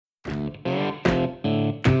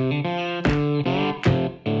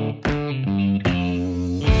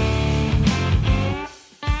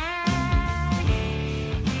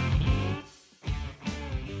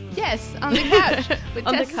on the couch.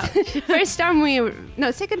 On the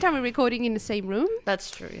couch. Second time we're recording in the same room. That's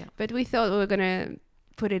true, yeah. But we thought we were gonna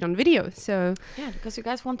put it on video, so... Yeah, because you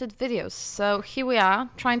guys wanted videos. So here we are,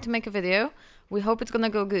 trying to make a video. We hope it's gonna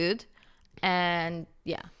go good. And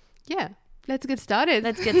yeah. Yeah, let's get started.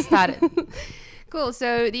 Cool.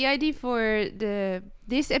 So the idea for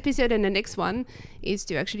this episode and the next one is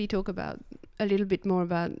to actually talk about a little bit more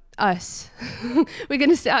about us. We're going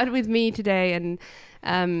to start with me today, and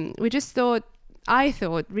I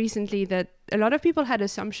thought recently that a lot of people had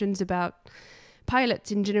assumptions about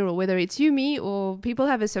pilots in general, whether it's you, me, or people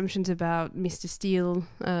have assumptions about Mr. Steele,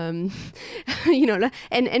 and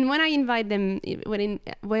when I invite them,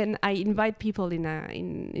 when I invite people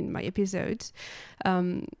in my episodes,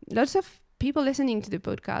 lots of people listening to the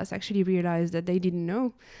podcast actually realize that they didn't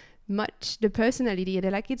know much the personality.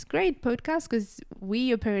 They're like, it's great podcast because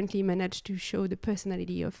we apparently managed to show the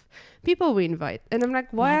personality of people we invite. And I'm like,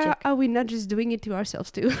 why are we not just doing it to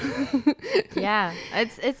ourselves too? Yeah,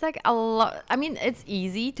 it's like a lot. I mean, it's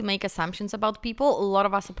easy to make assumptions about people. A lot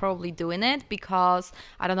of us are probably doing it because,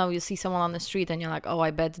 I don't know, you see someone on the street and you're like, oh,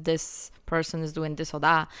 I bet this person is doing this or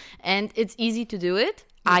that. And it's easy to do it.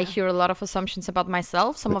 Yeah. I hear a lot of assumptions about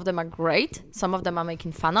myself. Some of them are great. Some of them I'm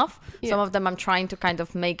making fun of. Yeah. Some of them I'm trying to kind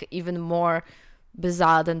of make even more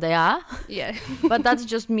bizarre than they are. Yeah. But that's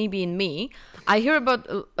just me being me. I hear about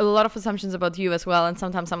a lot of assumptions about you as well. And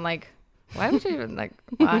sometimes I'm like, why would you even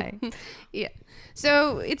why? Yeah.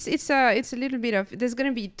 So it's a little bit of, there's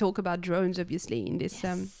going to be talk about drones obviously in this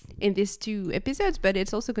in these two episodes, but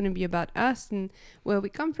it's also going to be about us and where we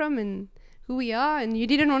come from and who we are. And you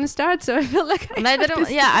didn't want to start, so I felt like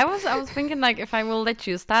I was thinking if I will let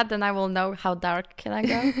you start, then I will know how dark can I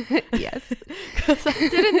go. Yes. Because I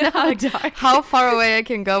didn't know how far away I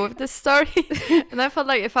can go with this story. And I felt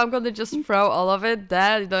like if I'm going to just throw all of it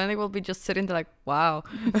there, then I will be just sitting there like, wow.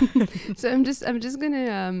 So I'm just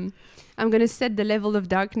gonna I'm gonna set the level of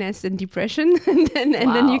darkness and depression, and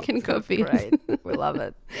then you can copy. Great, we love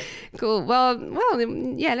it. Cool. Well,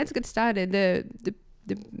 yeah. Let's get started.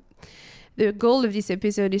 The goal of this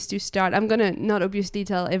episode is to start. I'm gonna not obviously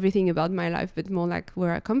tell everything about my life, but more like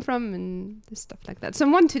where I come from and stuff like that.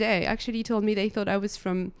 Someone today actually told me they thought I was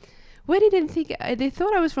from. Where did they think? They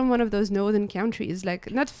thought I was from one of those northern countries, like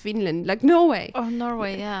not Finland, like Norway. Oh,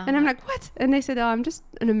 Norway, yeah. And I'm like, what? And they said, oh, I'm just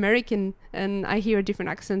an American, and I hear a different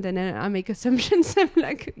accent, and then I make assumptions. I'm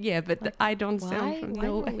like, yeah, but I don't sound from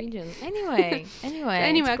Norway. Norwegian? Anyway,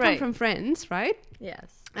 I come from France, right?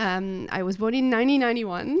 Yes. I was born in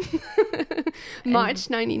 1991, March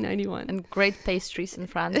 1991. And great pastries in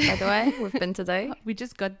France, by the way. We've been today. We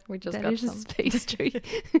just got some pastry.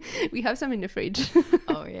 We have some in the fridge.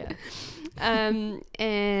 Oh yeah.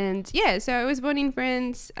 And yeah, so I was born in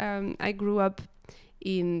France. I grew up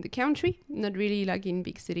in the country, not really like in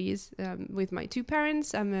big cities, with my two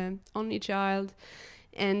parents. I'm an only child.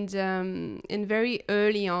 And very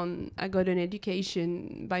early on, I got an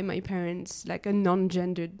education by my parents, like a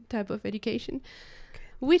non-gendered type of education,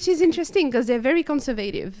 which is interesting because they're very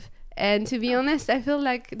conservative. And to be honest, I feel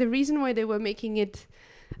like the reason why they were making it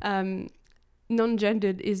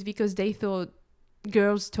non-gendered is because they thought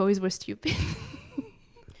girls' toys were stupid.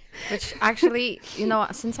 Which actually,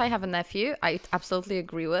 since I have a nephew, I absolutely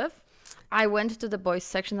agree with. I went to the boys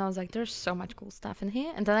section. I was like, there's so much cool stuff in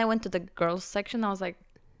here. And then I went to the girls section. I was like,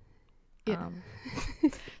 yeah.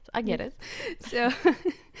 I get it.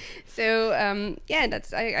 So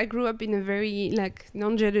I grew up in a very like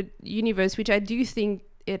non-gendered universe, which I do think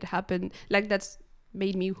it happened. Like that's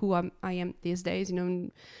made me who I am these days,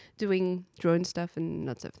 doing drone stuff and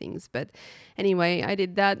lots of things. But anyway, I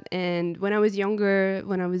did that. And when I was younger,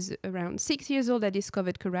 when I was around 6 years old, I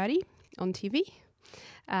discovered karate on TV.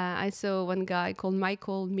 I saw one guy called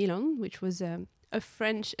Michael Milan, which was a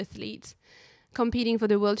French athlete competing for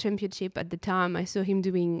the world championship at the time. I saw him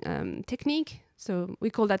doing technique. So we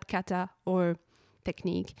call that kata or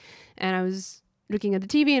technique. And I was looking at the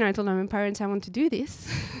TV and I told my parents I want to do this.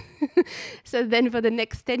 So then for the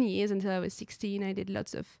next 10 years until I was 16, I did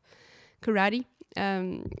lots of karate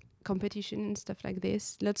competition and stuff like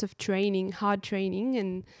this. Lots of training, hard training,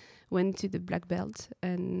 and went to the black belt,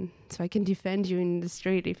 and so I can defend you in the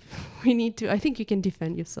street if we need to. I think you can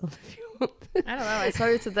defend yourself if you want. I don't know. I saw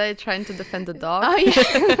you today trying to defend the dog. Oh yeah,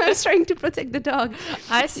 I was trying to protect the dog.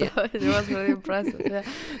 I saw it. It was really impressive.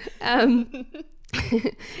 Yeah.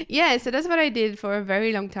 Yeah, so that's what I did for a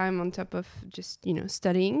very long time on top of just,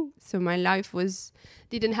 studying. So my life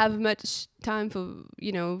didn't have much time for,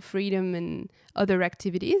 freedom and other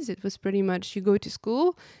activities. It was pretty much you go to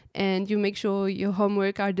school and you make sure your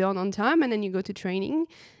homework are done on time, and then you go to training.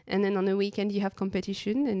 And then on the weekend you have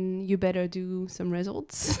competition and you better do some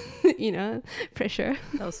results, pressure.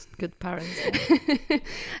 Those good parents.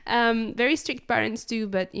 Very strict parents too,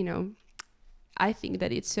 but, I think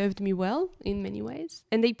that it served me well in many ways.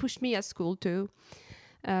 And they pushed me at school too.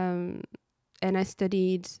 And I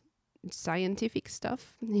studied scientific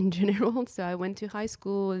stuff in general. So I went to high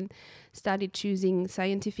school and started choosing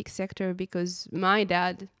scientific sector because my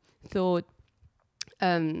dad thought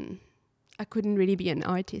I couldn't really be an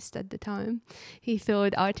artist at the time. He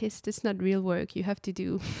thought artist is not real work. You have to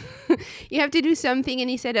do something. And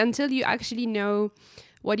he said, until you actually know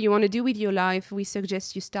what you want to do with your life, we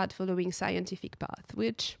suggest you start following scientific path,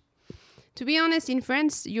 which, to be honest, in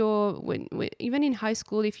France, even in high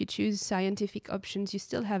school, if you choose scientific options, you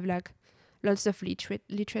still have like lots of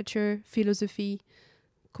literature, philosophy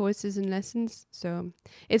courses and lessons. So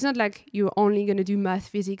it's not like you're only going to do math,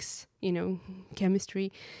 physics,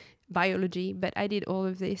 chemistry, biology. But I did all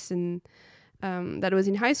of this, and that was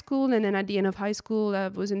in high school. And then at the end of high school, I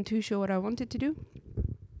wasn't too sure what I wanted to do.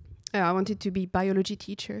 I wanted to be biology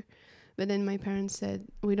teacher, but then my parents said,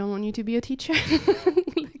 "We don't want you to be a teacher."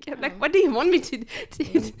 Like, what do you want me to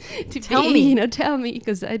Tell be? me. Tell me,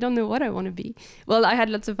 because I don't know what I want to be. Well, I had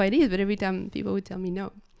lots of ideas, but every time people would tell me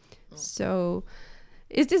no. So,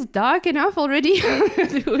 is this dark enough already?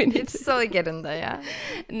 It's slowly getting there, yeah.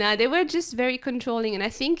 No, they were just very controlling, and I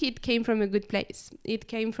think it came from a good place. It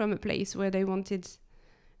came from a place where they wanted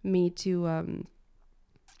me to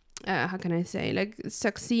how can I say, like,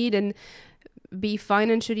 succeed and be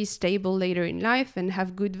financially stable later in life and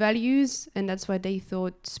have good values. And that's why they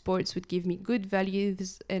thought sports would give me good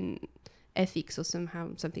values and ethics or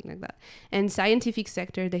something like that. And scientific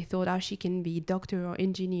sector, they thought, she can be doctor or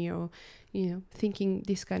engineer or, thinking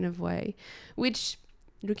this kind of way, which,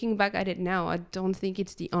 looking back at it now, I don't think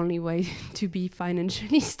it's the only way to be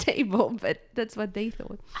financially stable, but that's what they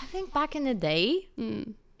thought. I think back in the day,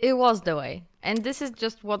 it was the way. And this is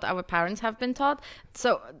just what our parents have been taught.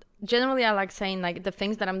 So generally, I like saying, like, the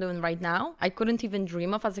things that I'm doing right now, I couldn't even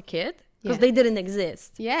dream of as a kid because they didn't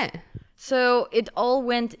exist. Yeah. So it all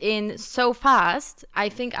went in so fast. I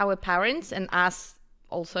think our parents and us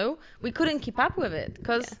also, we couldn't keep up with it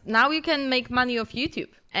because now you can make money off YouTube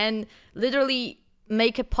and literally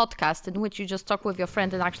make a podcast in which you just talk with your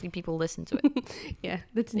friend and actually people listen to it. Yeah,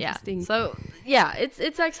 that's interesting. Yeah. So yeah,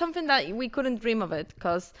 it's like something that we couldn't dream of it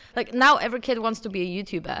because like now every kid wants to be a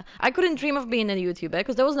YouTuber. I couldn't dream of being a YouTuber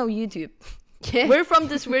because there was no YouTube. Yeah. We're from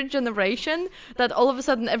this weird generation that all of a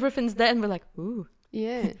sudden everything's there and we're like, ooh.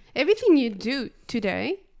 Yeah. Everything you do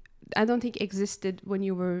today, I don't think existed when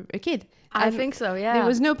you were a kid. I think so, yeah. There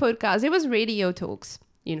was no podcast. There was radio talks,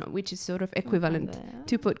 which is sort of equivalent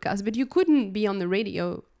to podcast. But you couldn't be on the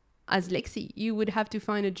radio as Lexi. You would have to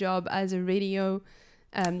find a job as a radio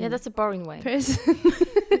yeah, that's a boring way. person.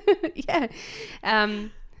 Yeah.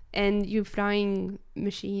 And you're flying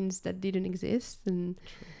machines that didn't exist. And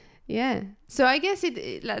yeah. So I guess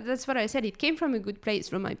that's what I said. It came from a good place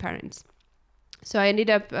from my parents. So I ended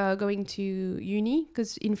up going to uni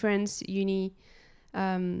because in France, uni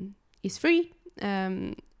is free.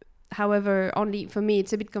 However, only for me,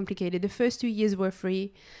 it's a bit complicated. The first 2 years were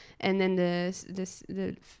free. And then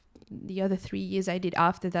the other 3 years I did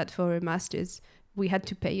after that for a master's, we had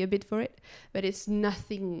to pay a bit for it. But it's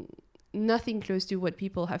nothing close to what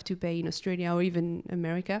people have to pay in Australia or even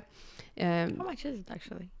America. How much is it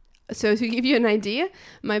actually? So to give you an idea,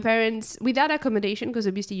 my parents, without accommodation, because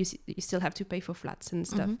obviously you still have to pay for flats and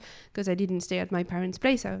stuff, because I didn't stay at my parents'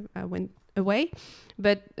 place, I went away.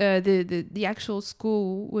 But the actual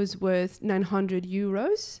school was worth 900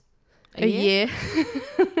 euros a year.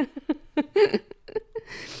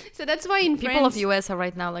 So that's why in people of US are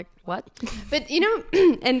right now like, what? But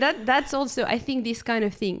and that's also, I think, this kind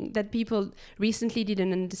of thing that people recently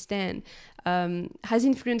didn't understand has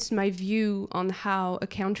influenced my view on how a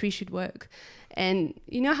country should work. And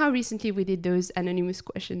how recently we did those anonymous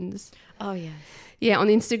questions? Oh yeah. Yeah, on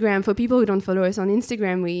Instagram. For people who don't follow us on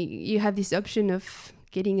Instagram, you have this option of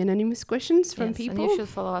getting anonymous questions from people. And you should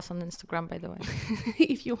follow us on Instagram, by the way.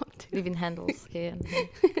 If you want to. Leaving handles here and here.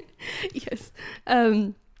 Yes.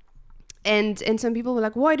 And some people were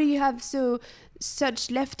like, why do you have so such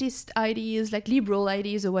leftist ideas, like liberal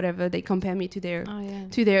ideas or whatever. They compare me to their Oh, yeah.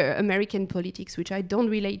 to their American politics, which I don't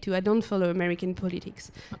relate to. I don't follow American politics.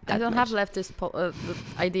 I don't much. have leftist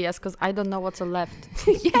ideas because I don't know what's a left.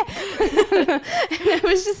 Yeah. I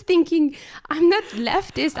was just thinking, I'm not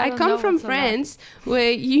leftist. I don't come know from what's a left. France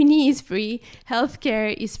where uni is free,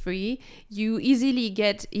 healthcare is free. You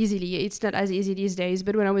it's not as easy these days,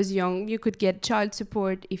 but when I was young, you could get child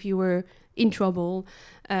support if you were in trouble.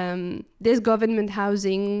 There's government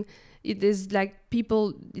housing. There's like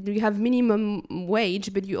people, you have minimum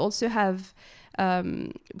wage, but you also have,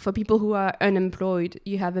 for people who are unemployed,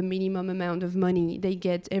 you have a minimum amount of money they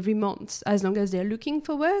get every month as long as they're looking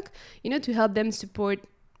for work, to help them support,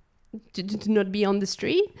 to not be on the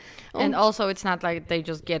street. And also, it's not like they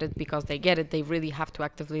just get it because they get it. They really have to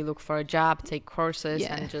actively look for a job, take courses,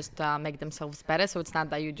 Yeah. and just make themselves better. So it's not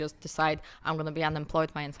that you just decide, I'm going to be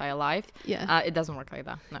unemployed my entire life. Yeah. It doesn't work like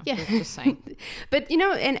that. No, Yeah. just saying. But,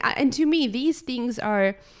 and to me, these things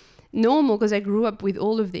are normal because I grew up with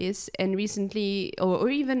all of this, and recently, or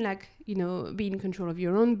even like, be in control of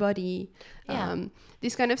your own body, Yeah.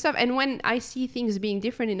 this kind of stuff. And when I see things being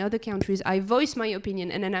different in other countries, I voice my opinion,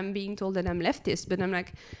 and then I'm being told that I'm leftist, but I'm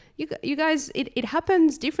like, you guys, it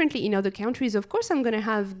happens differently in other countries. Of course, I'm going to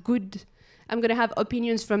have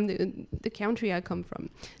opinions from the country I come from.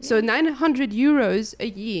 So 900 euros a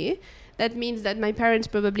year, that means that my parents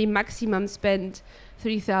probably maximum spend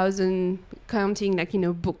 3,000, counting like,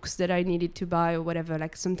 books that I needed to buy or whatever,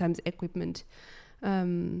 like sometimes equipment.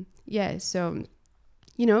 So,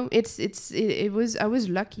 I was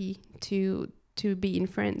lucky to be in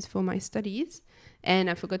France for my studies, and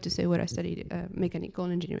I forgot to say what I studied, mechanical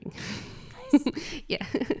engineering. Yeah.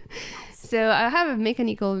 So I have a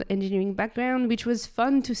mechanical engineering background, which was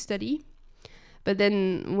fun to study. But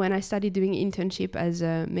then when I started doing internship as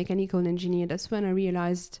a mechanical engineer, that's when I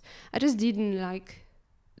realized I just didn't like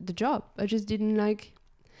the job. I liked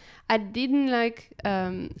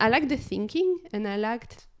the thinking, and I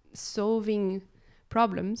liked solving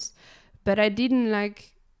problems, but I didn't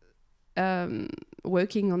like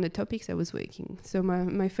working on the topics I was working. So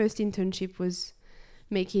my first internship was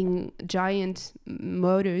making giant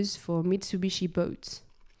motors for Mitsubishi boats.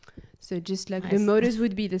 So just like Nice. the motors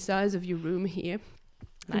would be the size of your room here.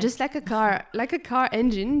 Nice. Just like a car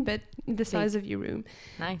engine, but the size of your room.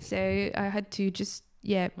 Nice. So I had to just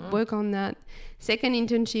work on that. Second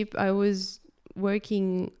internship, I was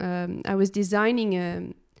working. I was designing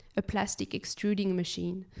a plastic extruding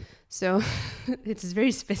machine. So it's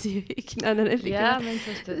very specific. Now that I think Yeah, about I'm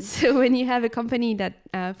interested. So when you have a company that,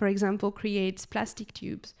 for example, creates plastic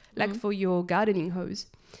tubes, like for your gardening hose,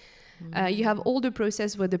 you have all the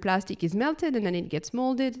process where the plastic is melted, and then it gets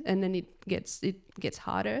molded, and then it gets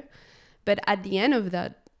harder. But at the end of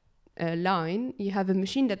that line, you have a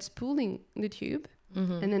machine that's pulling the tube.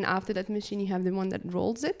 And then after that machine, you have the one that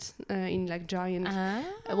rolls it in like giant.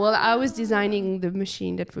 Well, I was designing the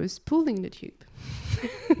machine that was pulling the tube.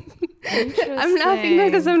 I'm laughing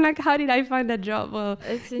because I'm like, how did I find that job? Well,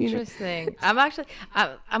 it's interesting.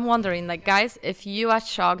 I'm wondering, like, guys, if you are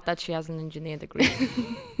shocked that she has an engineer degree,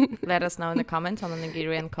 let us know in the comments on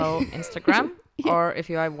Onigiri & Co. Instagram. Yeah. Or if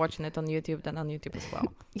you are watching it on YouTube, then on YouTube as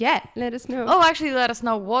well. Yeah, let us know. Oh, actually, let us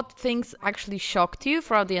know what things actually shocked you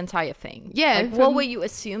throughout the entire thing. Yeah. Like, what were you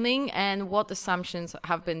assuming, and what assumptions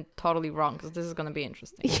have been totally wrong? Because this is going to be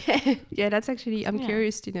interesting. Yeah, that's actually, I'm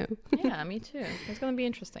curious to know. Yeah, me too. It's going to be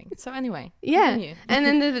interesting. So anyway. Yeah. And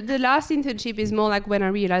then the last internship is more like when I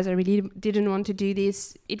realized I really didn't want to do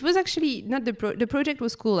this. It was actually not the project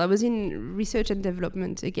was cool. I was in research and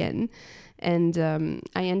development again. And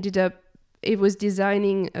I ended up, it was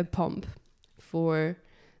designing a pump for,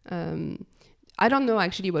 I don't know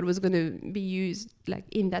actually what was going to be used like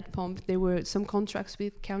in that pump. There were some contracts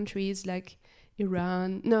with countries like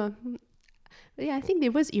Iran. No, yeah, I think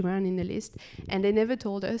there was Iran in the list, and they never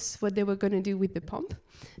told us what they were going to do with the pump.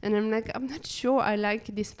 And I'm like, I'm not sure I like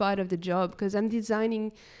this part of the job, because I'm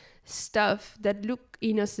designing stuff that look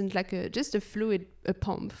innocent, like just a fluid, a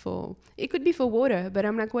pump for, it could be for water, but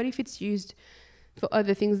I'm like, what if it's used for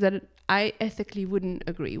other things that I ethically wouldn't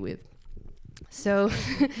agree with? So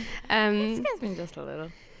It scares me just a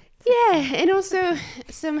little. Yeah, and also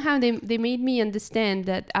somehow they made me understand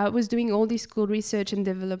that I was doing all this cool research and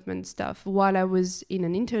development stuff while I was in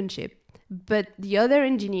an internship. But the other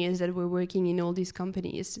engineers that were working in all these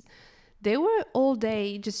companies, they were all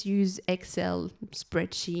day just use Excel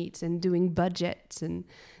spreadsheets and doing budgets, and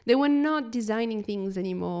they were not designing things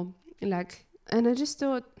anymore. And I just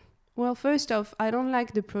thought, well, first off, I don't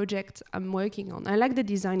like the project I'm working on. I like the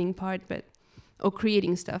designing part, or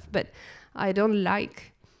creating stuff, but I don't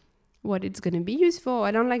like what it's going to be used for.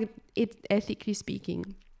 I don't like it ethically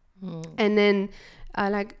speaking. Mm. And then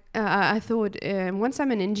I thought once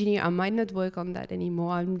I'm an engineer, I might not work on that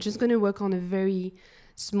anymore. I'm just going to work on a very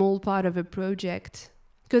small part of a project,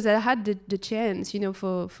 because I had the chance,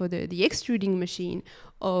 for the extruding machine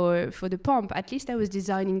or for the pump. At least I was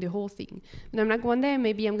designing the whole thing. And I'm like, one day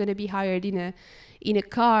maybe I'm going to be hired in a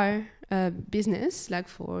car business, like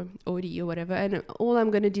for Audi or whatever, and all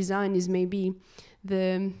I'm going to design is maybe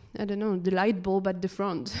the light bulb at the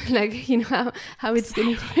front, like, how it's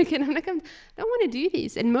going to work. And I'm like, I don't want to do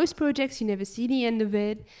this. And most projects, you never see the end of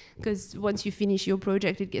it, because once you finish your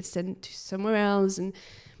project, it gets sent to somewhere else. And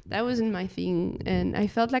that wasn't my thing. And I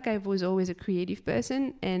felt like I was always a creative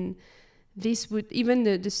person. And this would, even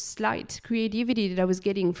the slight creativity that I was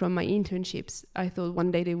getting from my internships, I thought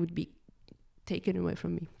one day they would be taken away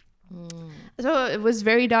from me. So it was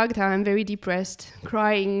very dark time, very depressed,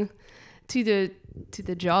 crying to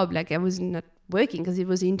the job. Like, I was not working because it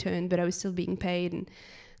was intern, but I was still being paid, and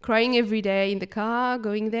crying every day in the car,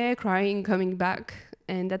 going there, crying, coming back.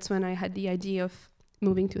 And that's when I had the idea of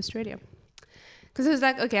moving to Australia. Because I was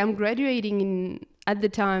like, okay, I'm graduating at the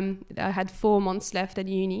time, I had 4 months left at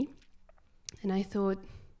uni. And I thought,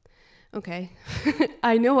 okay,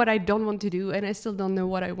 I know what I don't want to do, and I still don't know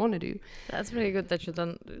what I want to do. That's really good that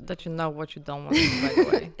you know what you don't want to do, by the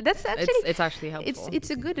way. That's actually it's actually helpful. It's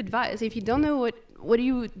a good advice. If you don't know what do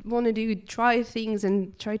you want to do, try things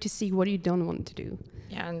and try to see what you don't want to do.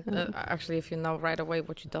 Yeah, and actually, if you know right away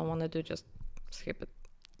what you don't want to do, just skip it.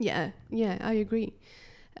 Yeah, I agree.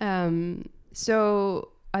 So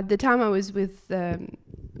at the time I was with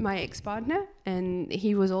my ex-partner, and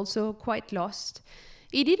he was also quite lost.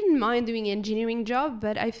 He didn't mind doing engineering job,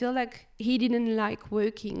 but I feel like he didn't like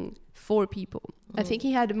working for people. I think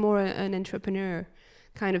he had more an entrepreneur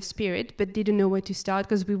kind of spirit, but didn't know where to start,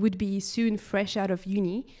 because we would be soon fresh out of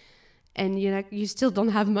uni, and you still don't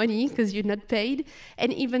have money because you're not paid.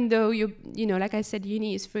 And even though like I said,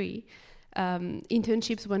 uni is free,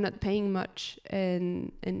 internships were not paying much,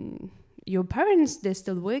 and your parents, they're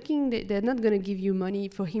still working. They're not going to give you money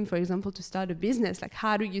for him, for example, to start a business. Like,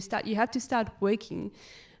 how do you start? You have to start working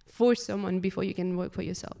for someone before you can work for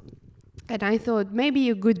yourself. And I thought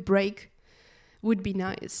maybe a good break would be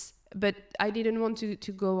nice. But I didn't want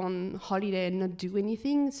to go on holiday and not do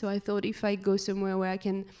anything. So I thought, if I go somewhere where I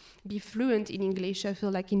can be fluent in English, I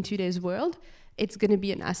feel like in today's world, it's going to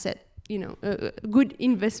be an asset, a good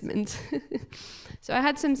investment. So I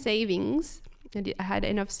had some savings. And I had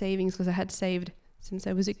enough savings because I had saved since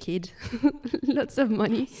I was a kid, lots of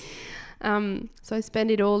money. So I spent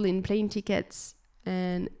it all in plane tickets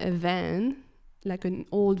and a van, like an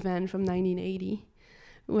old van from 1980.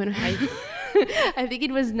 When I think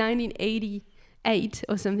it was 1988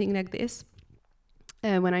 or something like this,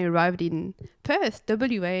 when I arrived in Perth,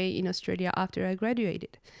 WA, in Australia after I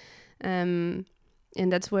graduated. And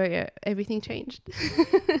that's where everything changed.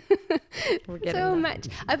 So much.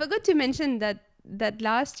 I forgot to mention that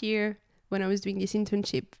last year, when I was doing this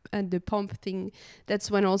internship at the pump thing, that's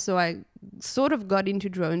when also I sort of got into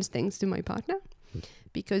drones, thanks to my partner,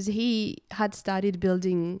 because he had started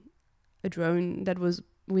building a drone that was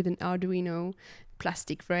with an Arduino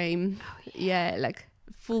plastic frame. Oh, yeah, like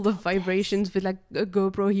full of vibrations, with like a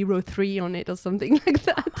GoPro Hero 3 on it or something like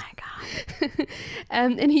that. Oh my god.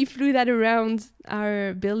 And he flew that around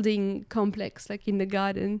our building complex, like in the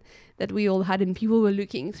garden that we all had, and people were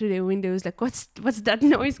looking through their windows like, what's that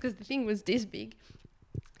noise? Because the thing was this big.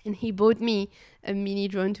 And he bought me a mini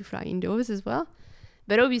drone to fly indoors as well.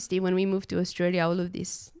 But obviously when we moved to Australia, all of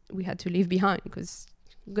this we had to leave behind, because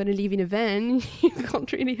you're gonna live in a van, you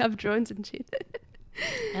can't really have drones and shit.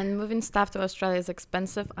 And moving stuff to Australia is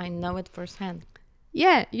expensive. I know it firsthand.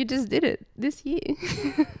 Yeah, you just did it this year.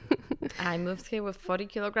 I moved here with 40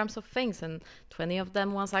 kilograms of things, and 20 of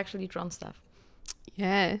them was actually drone stuff.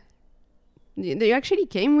 Yeah. You actually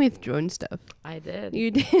came with drone stuff. I did.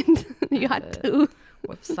 You did. You had to.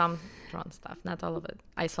 With some drone stuff, not all of it.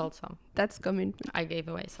 I sold some. That's coming. I gave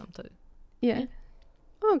away some too. Yeah.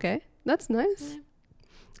 Okay. That's nice. Yeah.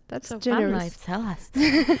 That's so generous. Fun, tell us.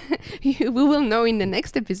 We will know in the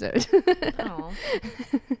next episode. Oh.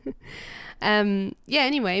 Yeah,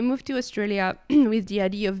 anyway, I moved to Australia with the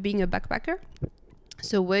idea of being a backpacker.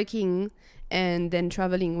 So working and then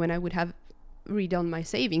traveling when I would have redone my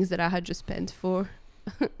savings that I had just spent for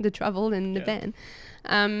the travel and the van.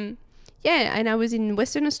 Yeah, and I was in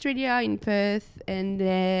Western Australia, in Perth, and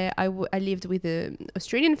there I lived with an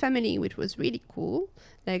Australian family, which was really cool.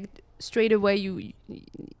 Like, straight away,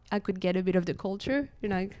 I could get a bit of the culture,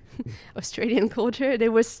 like Australian culture. They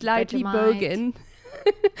were slightly bogan.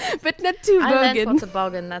 but not too I learned bogan. what's a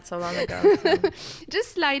bogan not so long ago. So.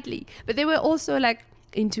 Just slightly. But they were also like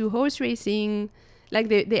into horse racing. Like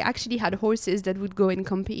they actually had horses that would go and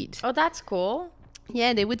compete. Oh, that's cool.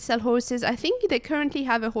 Yeah, they would sell horses. I think they currently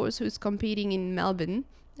have a horse who's competing in Melbourne,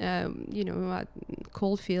 at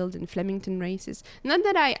Caulfield and Flemington races. Not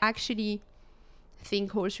that I actually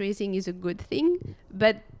think horse racing is a good thing,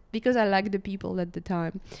 but because I liked the people at the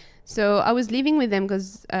time. So I was living with them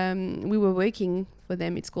because we were working for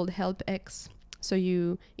them. It's called Help X. So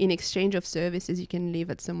in exchange of services, you can live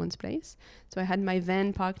at someone's place. So I had my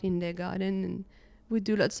van parked in their garden and would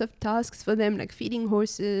do lots of tasks for them, like feeding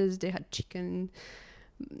horses. They had chicken,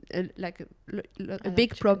 a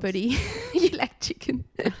big chickens. Property. You like chicken?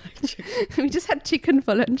 We just had chicken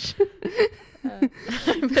for lunch. I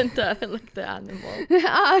meant like the animal.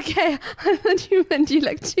 Okay, I thought you meant you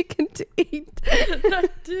like chicken to eat. I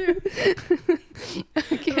do.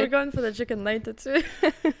 Okay. We're going for the chicken later too.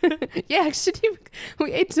 Yeah, actually,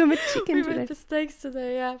 we ate so much chicken We today. went for steaks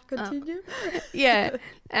today. Yeah, continue. Yeah.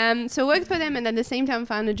 So worked for them and at the same time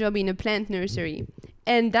found a job in a plant nursery.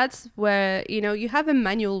 And that's where, you have a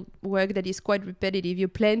manual work that is quite repetitive. You're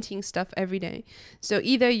planting stuff every day. So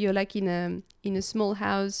either you're like in a small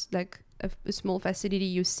house, like a small facility,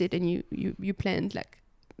 you sit and you plant like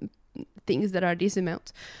things that are this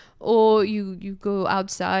amount. Or you go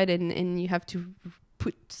outside and you have to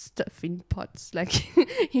put stuff in pots. Like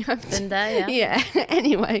you have to. In there, yeah. Yeah.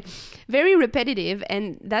 Anyway, very repetitive.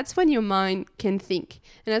 And that's when your mind can think.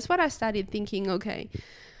 And that's what I started thinking, okay,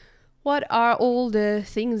 what are all the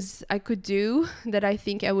things I could do that I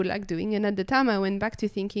think I would like doing? And at the time I went back to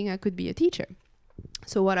thinking I could be a teacher.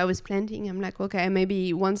 So what I was planning, I'm like, okay,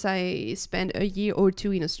 maybe once I spend a year or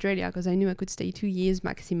two in Australia, because I knew I could stay 2 years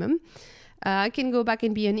maximum, I can go back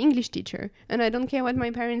and be an English teacher. And I don't care what my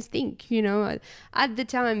parents think, At the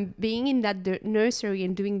time, being in that nursery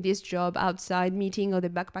and doing this job outside, meeting other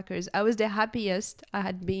backpackers, I was the happiest I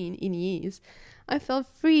had been in years. I felt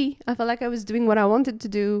free. I felt like I was doing what I wanted to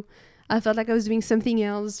do. I felt like I was doing something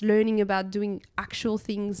else. Learning about doing actual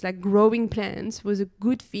things like growing plants was a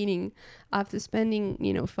good feeling after spending,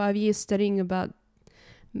 5 years studying about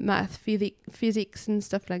math, physics and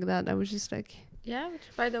stuff like that. I was just like... Yeah, which,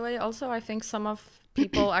 by the way, also I think some of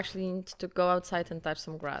people actually need to go outside and touch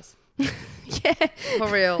some grass. Yeah. For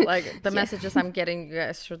real, like the messages I'm getting, you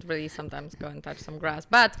guys should really sometimes go and touch some grass.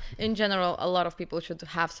 But in general, a lot of people should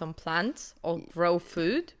have some plants or grow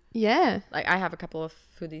food. Yeah. Like I have a couple of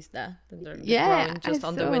foodies there that are Yeah, growing just I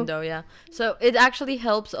on the saw. window. Yeah. So it actually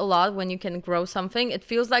helps a lot when you can grow something. It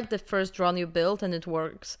feels like the first drone you built and it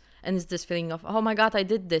works. And it's this feeling of, oh my God, I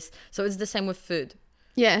did this. So it's the same with food.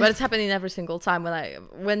 Yeah. But it's happening every single time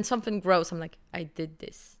when something grows, I'm like, I did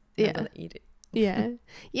this. I'm Yeah. gonna eat it. Yeah.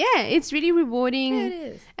 Yeah, it's really rewarding. Yeah, it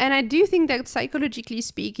is. And I do think that psychologically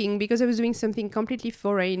speaking, because I was doing something completely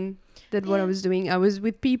foreign than what I was doing, I was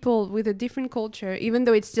with people with a different culture, even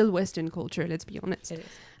though it's still Western culture, let's be honest. It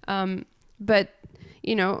is. But,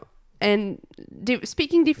 and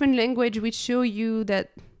speaking different language, which show you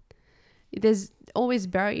that there's always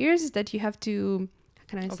barriers that you have to, how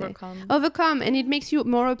can I say? Overcome. And it makes you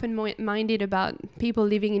more open-minded about people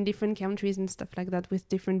living in different countries and stuff like that with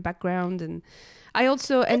different background. And I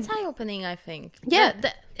also... It's eye-opening, I think. Yeah.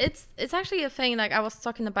 It's actually a thing, like I was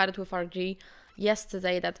talking about it with RG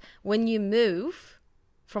yesterday, that when you move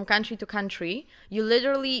from country to country, you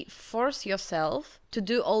literally force yourself to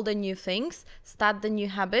do all the new things, start the new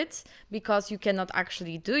habits, because you cannot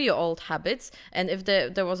actually do your old habits. And if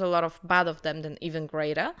there was a lot of bad of them, then even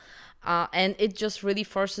greater. And it just really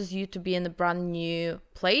forces you to be in a brand new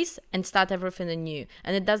place and start everything anew.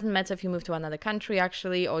 And it doesn't matter if you move to another country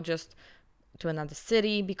actually, or just to another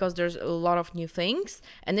city, because there's a lot of new things.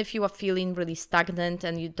 And if you are feeling really stagnant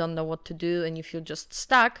and you don't know what to do and you feel just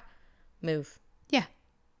stuck, move.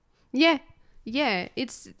 Yeah.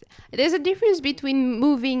 There's a difference between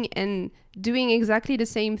moving and doing exactly the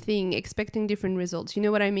same thing, expecting different results. You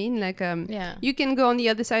know what I mean? Like, you can go on the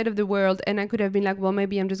other side of the world, and I could have been like, well,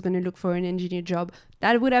 maybe I'm just going to look for an engineer job.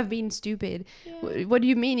 That would have been stupid. Yeah. What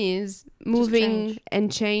you mean is moving and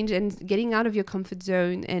change and getting out of your comfort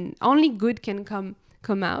zone, and only good can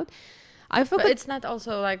come out. I forgot. But it's not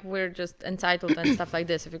also like we're just entitled and stuff like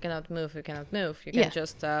this. If you cannot move, you cannot move. You can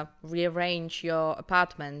just rearrange your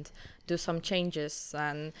apartment, do some changes,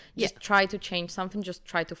 and just try to change something. Just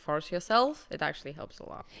try to force yourself. It actually helps a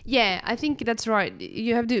lot. Yeah, I think that's right.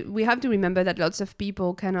 We have to remember that lots of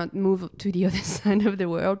people cannot move to the other side of the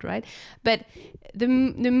world, right? But the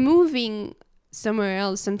moving somewhere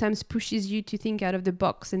else sometimes pushes you to think out of the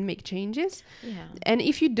box and make changes. And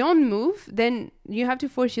if you don't move, then you have to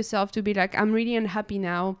force yourself to be like, I'm really unhappy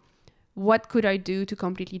now. what could I do to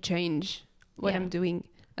completely change what I'm doing?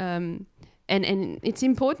 And it's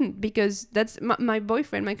important because that's my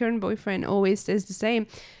boyfriend, my current boyfriend, always says the same.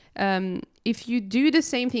 If you do the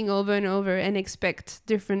same thing over and over and expect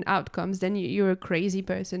different outcomes, then you're a crazy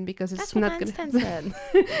person, because it's not going to happen.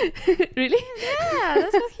 Really? Yeah,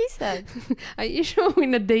 that's what he said. Are you sure we're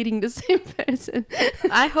not dating the same person?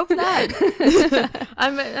 I hope not.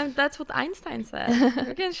 That's what Einstein said.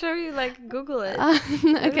 I can show you, like, Google it.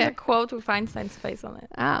 Okay. There's a quote with Einstein's face on it.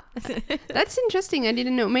 That's interesting. I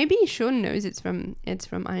didn't know. Maybe Sean knows it's from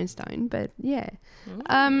Einstein, but yeah.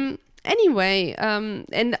 Anyway,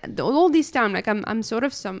 and all this time, like I'm sort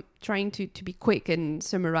of trying to be quick and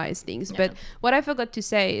summarize things. But what I forgot to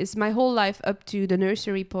say is my whole life up to the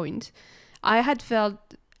nursery point, I had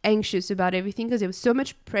felt anxious about everything because there was so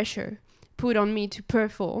much pressure put on me to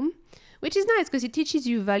perform, which is nice because it teaches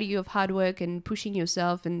you value of hard work and pushing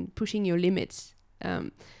yourself and pushing your limits.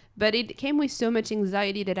 But it came with so much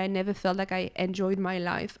anxiety that I never felt like I enjoyed my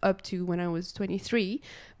life up to when I was 23,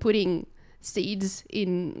 putting seeds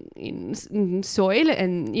in soil,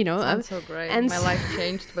 and Sounds so great. And my life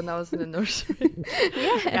changed when I was in the nursery.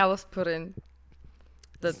 I was putting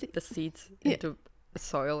the seeds into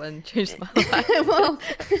soil and changed my life. Well,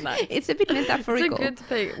 nice. It's a bit metaphorical. It's a good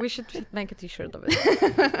thing. We should make a t-shirt of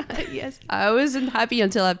it. Yes, I wasn't happy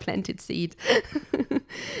until I planted seed.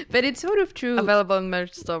 But it's sort of true. Available in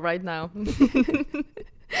merch store right now.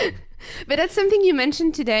 But that's something you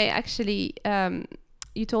mentioned today, actually.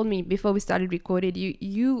 You told me before we started recording,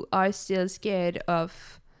 you are still scared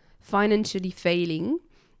of financially failing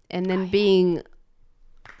and then being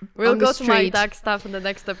We'll go to my dark stuff in the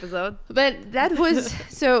next episode. But that was,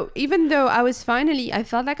 so even though I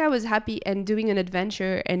felt like I was happy and doing an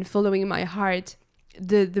adventure and following my heart,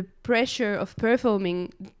 the pressure of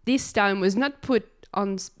performing this time was not put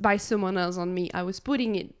on by someone else on me. I was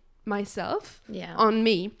putting it myself on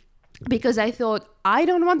me. Because I thought, I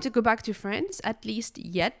don't want to go back to France, at least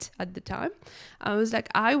yet at the time. I was like,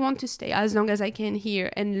 I want to stay as long as I can here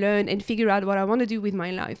and learn and figure out what I want to do with my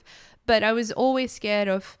life. But I was always scared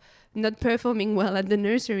of not performing well at the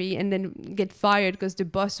nursery and then get fired because the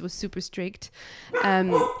boss was super strict. I can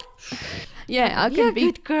You're be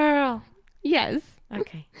a good girl. Yes.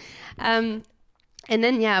 Okay. And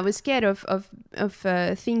then I was scared of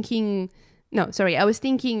thinking. No, sorry. I was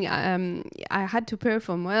thinking I had to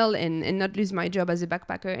perform well and not lose my job as a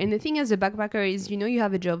backpacker. And the thing as a backpacker is, you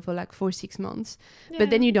have a job for like 4-6 months, but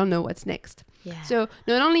then you don't know what's next. Yeah. So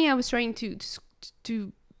not only I was trying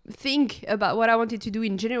to think about what I wanted to do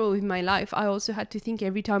in general with my life, I also had to think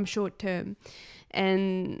every time short term.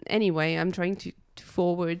 And anyway, I'm trying to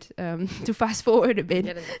fast forward a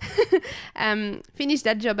bit. Finished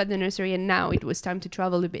that job at the nursery, and now it was time to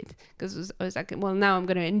travel a bit because I was like, well, now I'm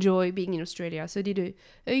going to enjoy being in Australia. So I did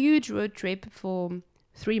a huge road trip for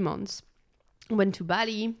 3 months. Went to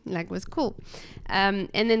Bali, was cool. And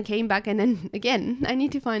then came back, and then again, I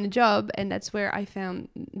need to find a job. And that's where I found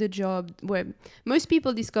the job where most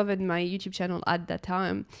people discovered my YouTube channel at that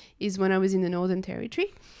time, is when I was in the Northern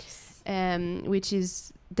Territory, which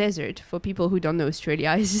is desert. For people who don't know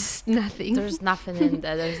Australia, it's just nothing. There's nothing in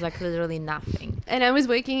there. There's literally nothing. And I was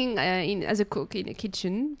working as a cook in a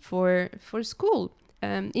kitchen for school.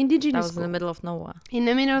 Indigenous That was school. in the middle of nowhere. In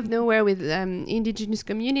the middle of nowhere with indigenous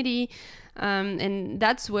community, and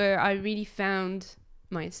that's where I really found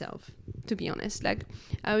myself, to be honest.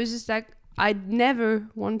 I was just I'd never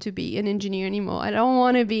want to be an engineer anymore. I don't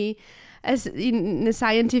want to be as in a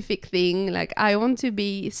scientific thing. I want to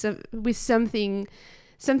be with something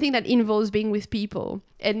that involves being with people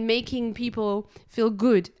and making people feel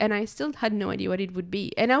good. And I still had no idea what it would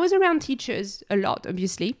be. And I was around teachers a lot,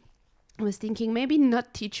 obviously. I was thinking, maybe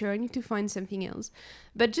not teacher, I need to find something else.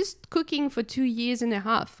 But just cooking for 2.5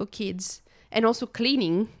 years for kids, and also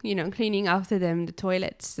cleaning after them, the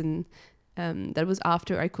toilets, and that was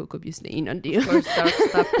after I cook, obviously. Of course, dark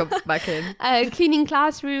stuff comes back in. Cleaning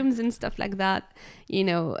classrooms and stuff like that.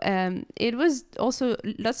 It was also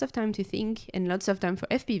lots of time to think and lots of time for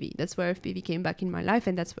FPV. That's where FPV came back in my life,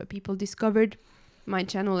 and that's where people discovered my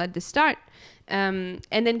channel at the start. And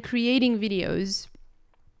then creating videos.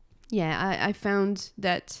 Yeah, I found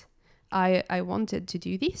that I wanted to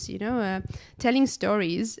do this, telling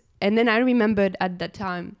stories. And then I remembered at that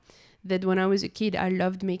time that when I was a kid, I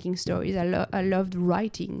loved making stories. I loved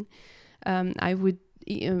writing. I would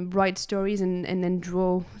write stories and then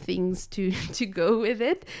draw things to go with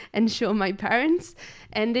it and show my parents.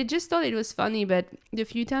 And they just thought it was funny. But the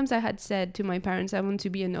few times I had said to my parents, I want to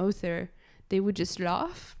be an author, they would just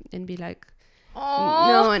laugh and be like, Aww.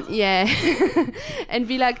 no one, yeah. And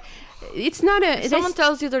be like, it's not a... If someone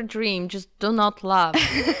tells you their dream, just do not laugh.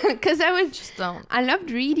 Because Just don't. I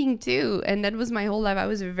loved reading too, and that was my whole life. I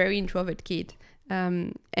was a very introvert kid.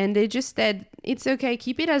 And they just said, it's okay,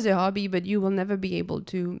 keep it as a hobby, but you will never be able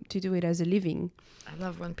to do it as a living. I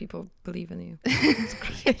love when people believe in you.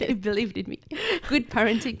 They believed in me. Good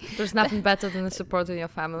parenting. There's nothing better than the support of your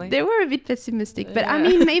family. They were a bit pessimistic, but I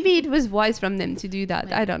mean, maybe it was wise from them to do that.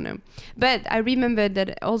 Maybe. I don't know. But I remember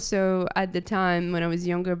that also at the time when I was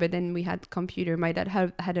younger, but then we had computer. My dad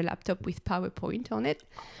had a laptop with PowerPoint on it.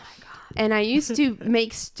 And I used to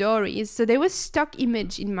make stories. So there was stock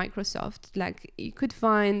image in Microsoft. Like you could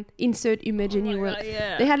find insert image and you will.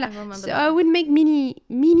 Yeah. They had like, I would make mini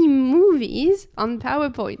movies on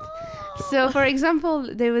PowerPoint. So for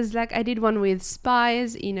example, there was like, I did one with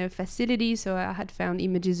spies in a facility. So I had found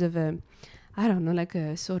images of I don't know, like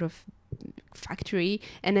a sort of factory,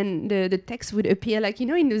 and then the text would appear like,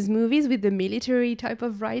 in those movies with the military type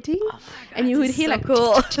of writing. Oh my God, and you would hear so like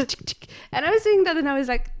cool. And I was doing that and I was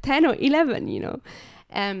like 10 or 11.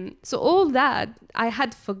 So all that I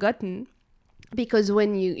had forgotten, because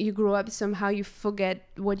when you grow up, somehow you forget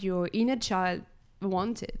what your inner child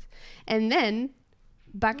wanted. And then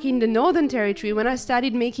back in the Northern Territory, when I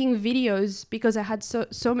started making videos, because I had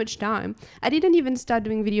so much time, I didn't even start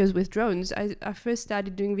doing videos with drones. I first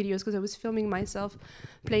started doing videos because I was filming myself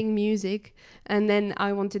playing music, and then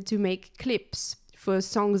I wanted to make clips for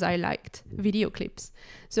songs I liked, video clips.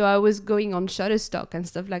 So I was going on Shutterstock and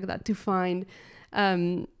stuff like that to find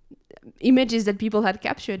images that people had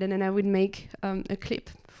captured, and then I would make a clip.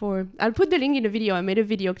 I'll put the link in the video. I made a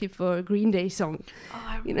video clip for a Green Day song.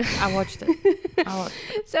 I watched it.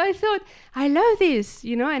 So I thought, I love this,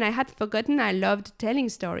 and I had forgotten I loved telling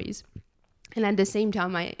stories. And at the same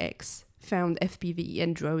time, my ex found FPV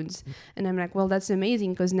and drones. And I'm like, well, that's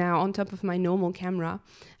amazing, because now on top of my normal camera,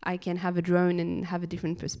 I can have a drone and have a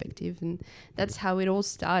different perspective. And that's how it all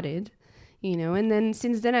started. And then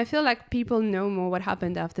since then, I feel like people know more what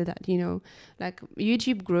happened after that, like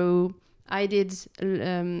YouTube grew. I did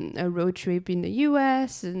a road trip in the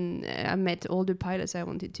US, and I met all the pilots I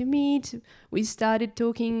wanted to meet. We started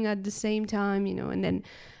talking at the same time, and then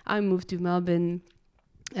I moved to Melbourne,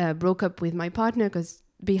 broke up with my partner because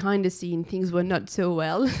behind the scene things were not so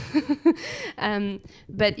well.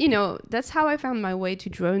 But, that's how I found my way to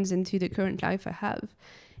drones and to the current life I have.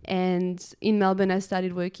 And in Melbourne, I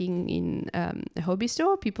started working in a hobby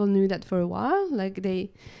store. People knew that for a while. Like they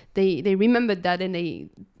remembered that, and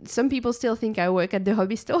some people still think I work at the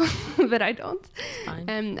hobby store, but I don't.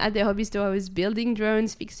 At the hobby store, I was building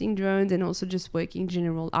drones, fixing drones, and also just working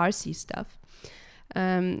general RC stuff.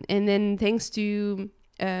 And then thanks to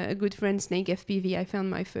a good friend, Snake FPV, I found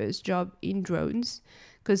my first job in drones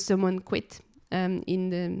because someone quit in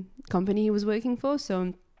the company he was working for.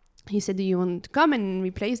 So he said, do you want to come and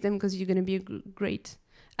replace them, because you're going to be a great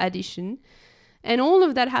addition? And all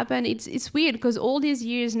of that happened. It's weird because all these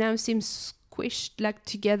years now seem squished like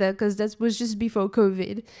together, because that was just before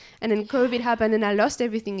COVID. And then COVID happened and I lost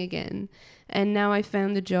everything again. And now I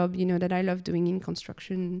found a job, that I love doing in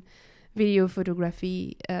construction, video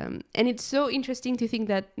photography. And it's so interesting to think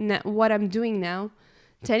that what I'm doing now,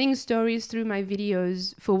 telling stories through my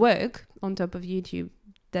videos for work on top of YouTube,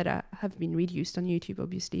 that have been reduced on YouTube,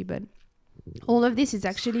 obviously, but all of this is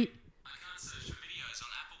actually... I can't search for videos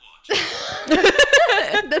on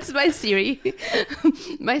Apple Watch. That's my Siri.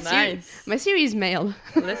 My Siri is male.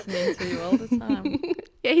 Listening to you all the time.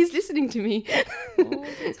 Yeah, he's listening to me. All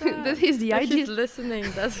the time. That is the ideal... He's listening.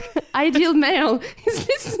 That's ideal male. He's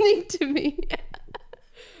listening to me.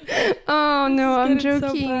 Oh no, I'm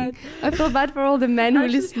joking. So I feel bad for all the men who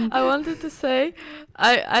listen. I wanted to say,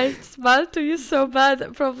 I smiled to you so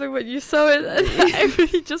bad probably when you saw it. I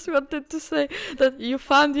really just wanted to say that you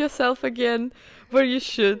found yourself again where you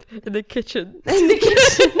should, in the kitchen. In the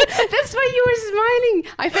kitchen. That's why you were smiling.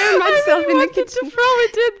 I found myself in the kitchen. I to throw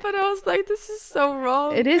it in, but I was like, this is so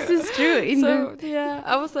wrong. It is true. Yeah,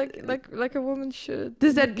 I was like a woman should.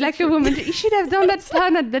 Does that like a woman? You should have done that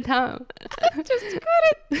plan at the time. I just got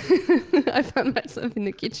it. I found myself in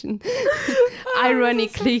the kitchen.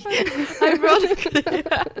 Ironically. Ironically,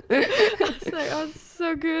 yeah. I was like, oh,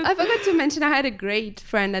 so good. I forgot to mention I had a great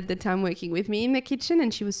friend at the time working with me in the kitchen,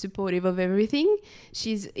 and she was supportive of everything.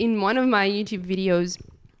 She's in one of my YouTube videos.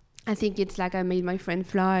 I think it's like I made my friend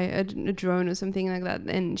fly a drone or something like that,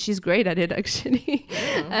 and she's great at it actually.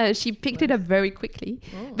 She picked it up very quickly,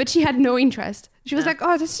 but she had no interest. She was like,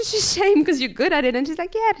 oh, that's such a shame because you're good at it, and she's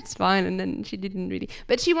like, yeah, it's fine. And then she didn't really,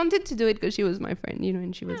 but she wanted to do it because she was my friend,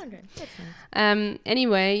 and she was that's nice.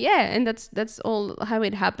 Anyway, yeah, and that's all how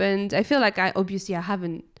it happened. I feel like I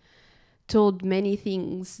haven't told many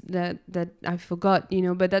things that I forgot, you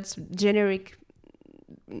know, but that's generic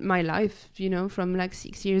my life, you know, from like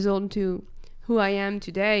 6 years old to who I am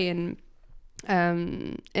today. And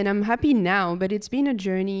I'm happy now, but it's been a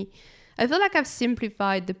journey. I feel like I've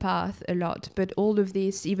simplified the path a lot, but all of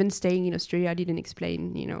this, even staying in Australia, I didn't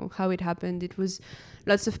explain, you know, how it happened. It was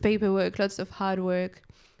lots of paperwork, lots of hard work,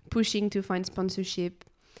 pushing to find sponsorship,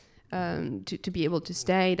 to be able to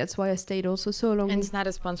stay. That's why I stayed also so long. And it's not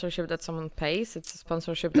a sponsorship that someone pays, it's a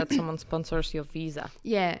sponsorship that someone sponsors your visa.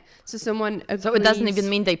 Yeah, so someone agrees. So it doesn't even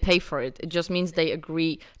mean they pay for it, it just means they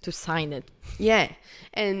agree to sign it. Yeah,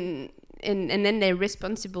 and then they're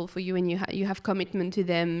responsible for you, and you have commitment to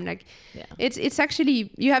them. Like, it's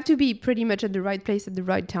actually, you have to be pretty much at the right place at the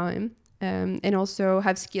right time, and also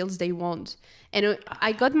have skills they want. And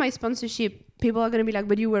I got my sponsorship. People are going to be like,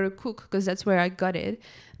 but you were a cook, because that's where I got it.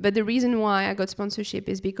 But the reason why I got sponsorship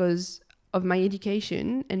is because of my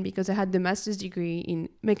education, and because I had the master's degree in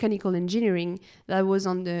mechanical engineering that was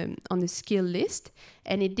on the skill list.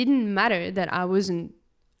 And it didn't matter that I wasn't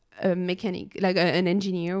a mechanic, like an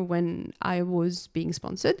engineer, when I was being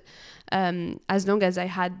sponsored, as long as I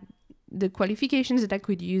had the qualifications that I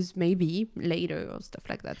could use maybe later or stuff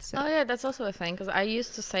like that. So. Oh yeah, that's also a thing, because I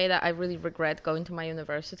used to say that I really regret going to my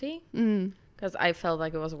university, because I felt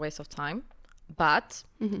like it was a waste of time. But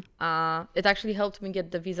it actually helped me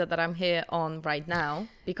get the visa that I'm here on right now,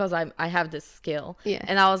 because I have this skill. Yeah.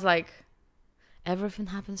 And I was like, everything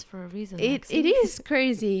happens for a reason. It is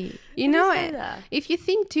crazy. You know, if you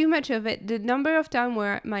think too much of it, the number of time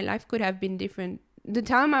where my life could have been different. The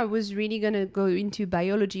time I was really going to go into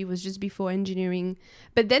biology was just before engineering.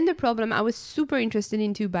 But then the problem, I was super interested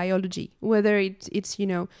into biology, whether it's, you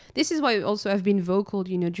know, this is why also I've been vocal,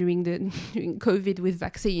 you know, during COVID with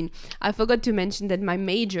vaccine. I forgot to mention that my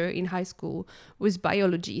major in high school was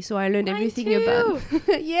biology. So I learned everything about,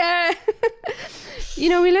 yeah. You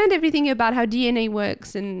know, we learned everything about how DNA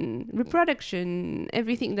works and reproduction,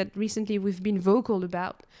 everything that recently we've been vocal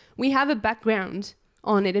about. We have a background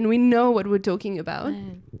on it, and we know what we're talking about.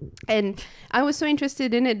 And I was so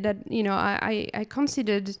interested in it that, you know, I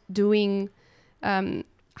considered doing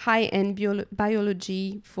high-end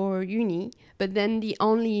biology for uni, but then the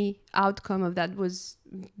only outcome of that was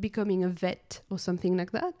becoming a vet or something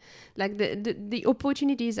like that. Like the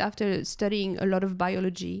opportunities after studying a lot of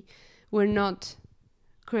biology were not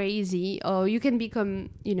crazy. Or you can become,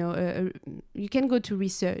 you know, you can go to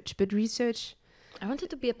research, but research... I wanted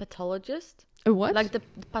to be a pathologist. A what? Like the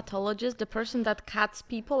pathologist, the person that cuts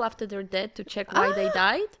people after they're dead to check why they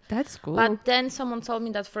died. That's cool. But then someone told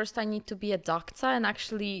me that first I need to be a doctor and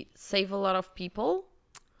actually save a lot of people.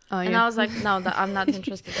 Oh, and I was like, no, I'm not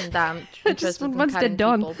interested in that. I'm interested in cutting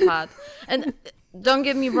people apart. And don't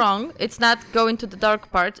get me wrong, it's not going to the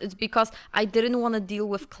dark part. It's because I didn't want to deal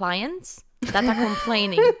with clients that are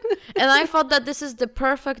complaining. And I thought that this is the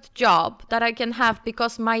perfect job that I can have,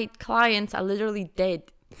 because my clients are literally dead.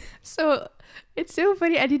 So it's so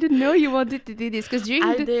funny. I didn't know you wanted to do this, because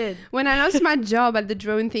when I lost my job at the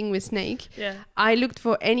drone thing with Snake, I looked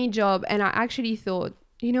for any job, and I actually thought,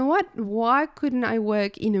 you know what? Why couldn't I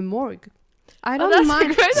work in a morgue? I don't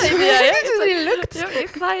mind. That's a great idea. Your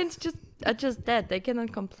clients are just dead. They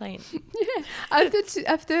cannot complain. Yeah.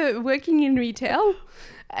 After working in retail,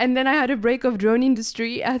 and then I had a break of drone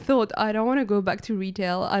industry, I thought, I don't want to go back to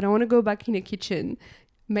retail. I don't want to go back in a kitchen.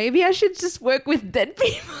 Maybe I should just work with dead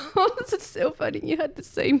people. It's so funny. You had the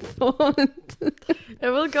same thought. I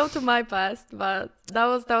will go to my past, but that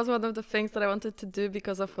was one of the things that I wanted to do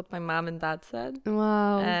because of what my mom and dad said.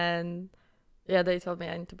 Wow. And yeah, they told me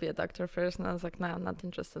I need to be a doctor first, and I was like, no, I'm not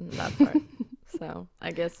interested in that part. So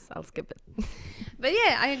I guess I'll skip it. But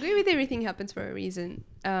yeah, I agree with everything happens for a reason.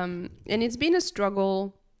 And it's been a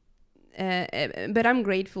struggle. But I'm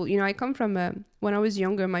grateful. You know, I come from when I was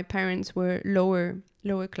younger, my parents were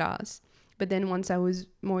lower class. But then once I was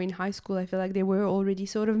more in high school, I feel like they were already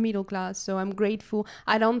sort of middle class. So I'm grateful.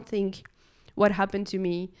 I don't think what happened to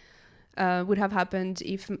me would have happened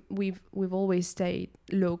if we've always stayed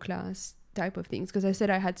low class type of things. Because I said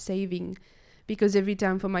I had saving, because every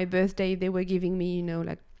time for my birthday, they were giving me, you know,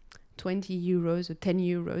 like 20 euros or 10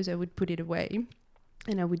 euros. I would put it away.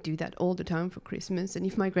 And I would do that all the time for Christmas. And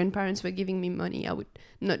if my grandparents were giving me money, I would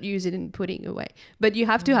not use it and put it away. But you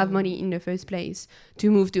have to have money in the first place to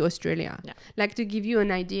move to Australia. Yeah. Like, to give you an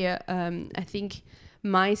idea, I think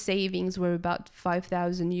my savings were about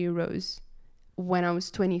 5,000 euros when I was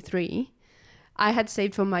 23. I had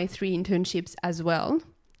saved for my 3 internships as well,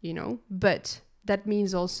 you know. But that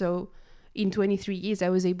means also in 23 years, I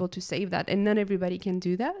was able to save that. And not everybody can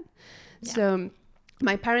do that. Yeah. So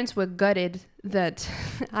my parents were gutted that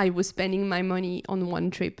I was spending my money on one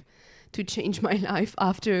trip to change my life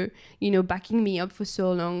after, backing me up for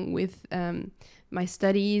so long with my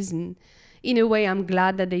studies. And in a way, I'm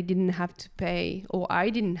glad that they didn't have to pay, or I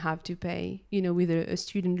didn't have to pay, with a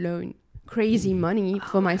student loan, crazy money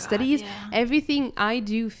for my studies. Yeah. Everything I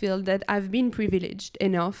do feel that I've been privileged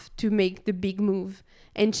enough to make the big move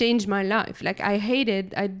and change my life. Like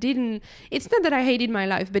it's not that I hated my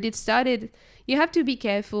life, but it started, you have to be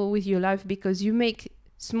careful with your life because you make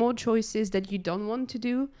small choices that you don't want to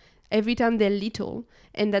do every time they're little.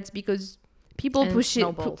 And that's because people push it.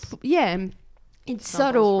 It's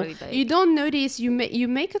subtle. Really, you don't notice. You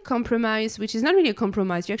make a compromise, which is not really a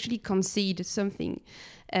compromise. You actually concede something,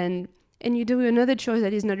 and you do another choice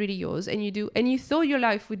that is not really yours, and you thought your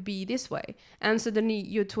life would be this way, and suddenly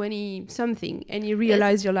you're 20 something, and you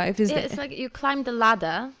realize your life is there. It's like you climb the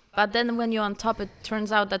ladder, but then when you're on top, it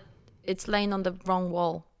turns out that it's laying on the wrong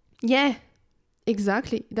wall. Yeah,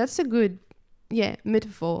 exactly. That's a good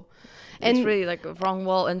metaphor. And it's really like a wrong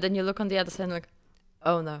wall, and then you look on the other side and like,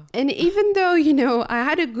 oh no. And even though, I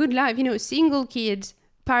had a good life, single kids,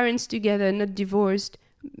 parents together, not divorced,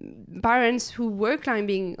 parents who were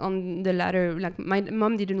climbing on the ladder, like my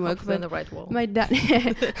mom didn't work. Hopefully on the right wall. My dad,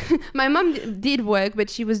 my mom did work, but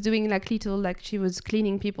she was doing she was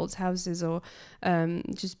cleaning people's houses or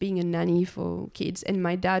just being a nanny for kids. And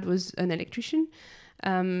my dad was an electrician.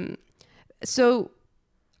 So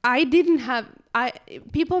I didn't have,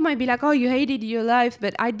 people might be like, oh, you hated your life,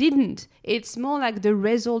 but I didn't. It's more like the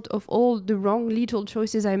result of all the wrong little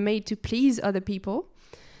choices I made to please other people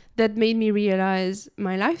that made me realize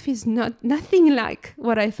my life is nothing like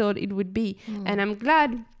what I thought it would be. And I'm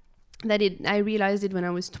glad that I realized it when I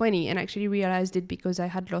was 20, and actually realized it because I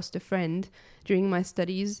had lost a friend during my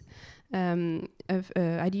studies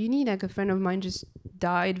at uni. Like a friend of mine just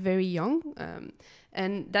died very young.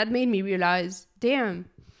 And that made me realize, damn,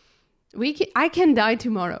 I can die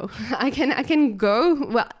tomorrow. I can go.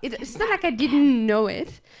 Well, it's not like I didn't know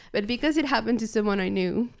it, but because it happened to someone I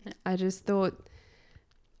knew, I just thought,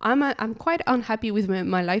 I'm quite unhappy with where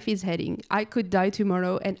my life is heading. I could die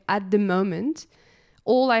tomorrow, and at the moment,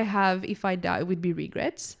 all I have if I die would be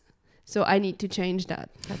regrets. So I need to change that.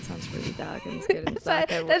 That sounds really dark, and it's getting dark.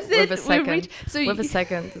 That's it. With a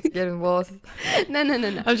second, it's getting worse. No.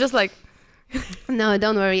 I'm just like, no,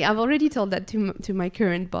 don't worry. I've already told that to my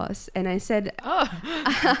current boss, and I said,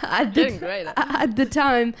 at the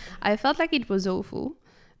time, I felt like it was awful,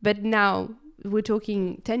 but now we're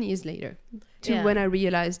talking 10 years later when I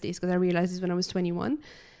realized this, because I realized this when I was 21,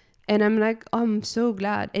 and I'm like, I'm so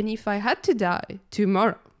glad. And if I had to die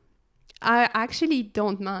tomorrow, I actually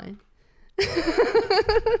don't mind. So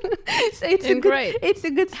it's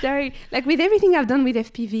a good story. Like with everything I've done with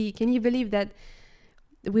FPV, can you believe that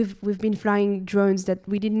we've been flying drones that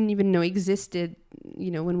we didn't even know existed,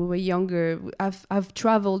 when we were younger. I've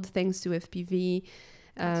traveled thanks to FPV.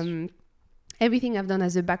 Everything I've done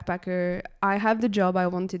as a backpacker, I have the job I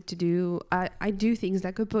wanted to do. I do things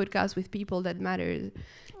like a podcast with people that matter,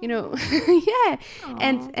 yeah.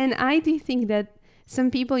 And I do think that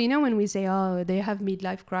some people, when we say, oh, they have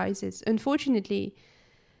midlife crisis, unfortunately,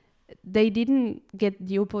 they didn't get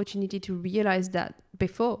the opportunity to realize that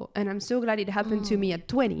before. And I'm so glad it happened to me at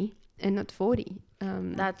 20 and not 40.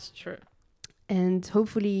 That's true. And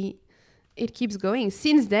hopefully it keeps going.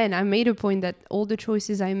 Since then, I made a point that all the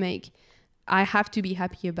choices I make, I have to be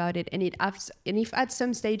happy about it. And if at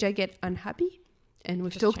some stage I get unhappy, and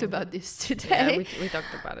we've talked about this today. Yeah, we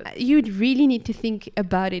talked about it. You'd really need to think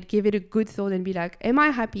about it, give it a good thought, and be like, am I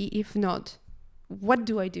happy? If not, what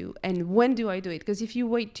do I do? And when do I do it? Because if you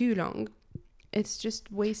wait too long, it's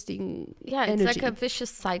just wasting energy. It's like a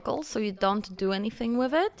vicious cycle, so you don't do anything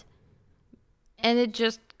with it. And it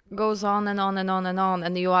just goes on and on and on and on,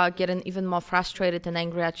 and you are getting even more frustrated and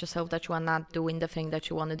angry at yourself that you are not doing the thing that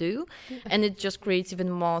you want to do. And it just creates even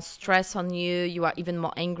more stress on you. You are even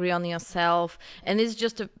more angry on yourself, and it's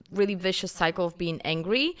just a really vicious cycle of being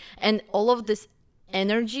angry, and all of this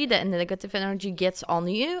energy, the negative energy, gets on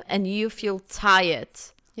you, and you feel tired.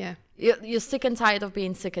 You're sick and tired of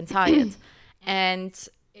being sick and tired. And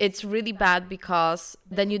it's really bad, because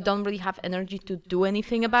then you don't really have energy to do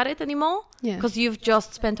anything about it anymore, because you've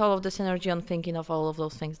just spent all of this energy on thinking of all of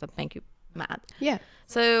those things that make you mad.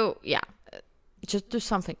 So just do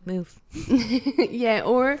something, move.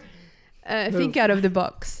 Or think out of the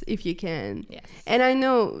box if you can. And I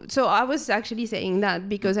know, so I was actually saying that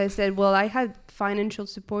because I said, well, I had financial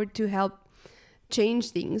support to help change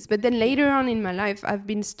things, but then later on in my life, I've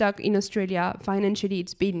been stuck in Australia. Financially,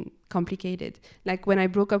 it's been complicated. Like when I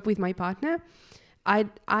broke up with my partner,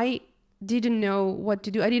 I didn't know what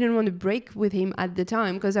to do. I didn't want to break with him at the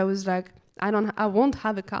time, because I was like, I won't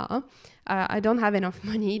have a car. I don't have enough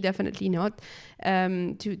money, definitely not,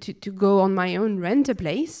 to go on my own, rent a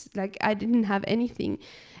place. Like, I didn't have anything.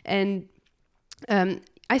 And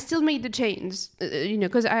I still made the change,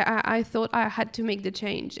 because I thought I had to make the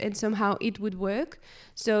change and somehow it would work.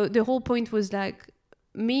 So the whole point was like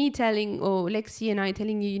me telling, Lexi and I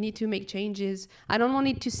telling you need to make changes. I don't want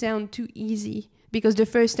it to sound too easy, because the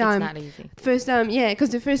first time... It's not easy. Because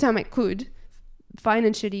the first time I could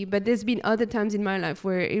financially, but there's been other times in my life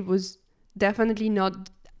where it was definitely not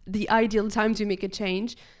the ideal time to make a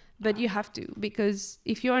change, but you have to, because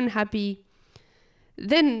if you're unhappy,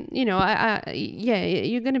 then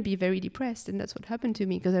you're gonna be very depressed. And that's what happened to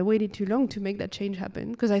me, because I waited too long to make that change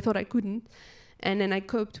happen, because I thought I couldn't, and then I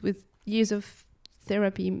coped with years of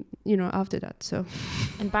therapy after that. So,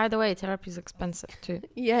 and by the way, therapy is expensive too.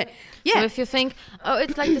 yeah So if you think,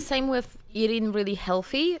 it's like the same with eating really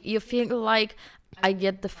healthy, you feel like, I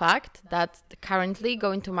get the fact that currently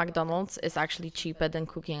going to McDonald's is actually cheaper than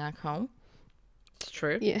cooking at home. It's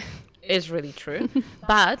true. Yeah. It's really true.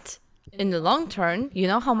 But in the long term, you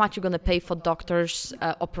know how much you're going to pay for doctors,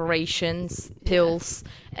 operations, pills,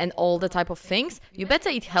 and all the type of things? You better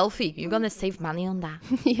eat healthy. You're going to save money on that.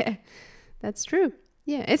 Yeah, that's true.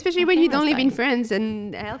 Yeah, especially when you don't live in France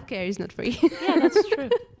and healthcare is not free. Yeah, that's true.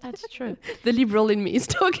 That's true. The liberal in me is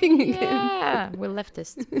talking again. Yeah, we're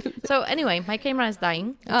leftist. So anyway, my camera is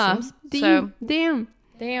dying. It seems.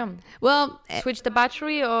 Damn. Well, Switch the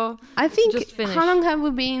battery or I think, just finish? How long have we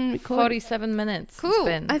been recording? 47 minutes. Cool.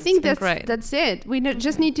 I think that's it. We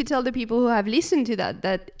just need to tell the people who have listened to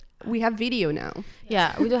that we have video now.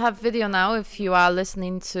 Yeah, we do have video now if you are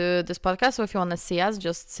listening to this podcast, or if you want to see us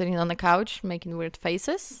just sitting on the couch making weird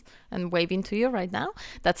faces and waving to you right now.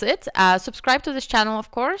 That's it. Subscribe to this channel,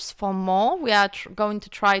 of course, for more. We are going to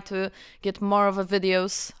try to get more of the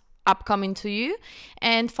videos upcoming to you,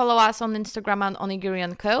 and follow us on Instagram and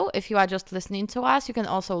Onigiri & Co. If you are just listening to us, you can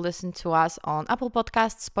also listen to us on Apple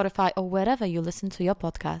Podcasts, Spotify, or wherever you listen to your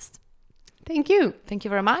podcast. Thank you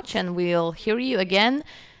very much, and we'll hear you again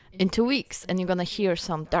in 2 weeks, and you're gonna hear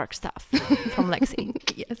some dark stuff from Lexi.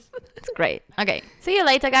 Yes, it's great. Okay, see you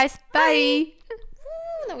later, guys. bye.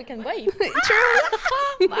 Now we can wave.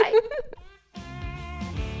 True. Bye.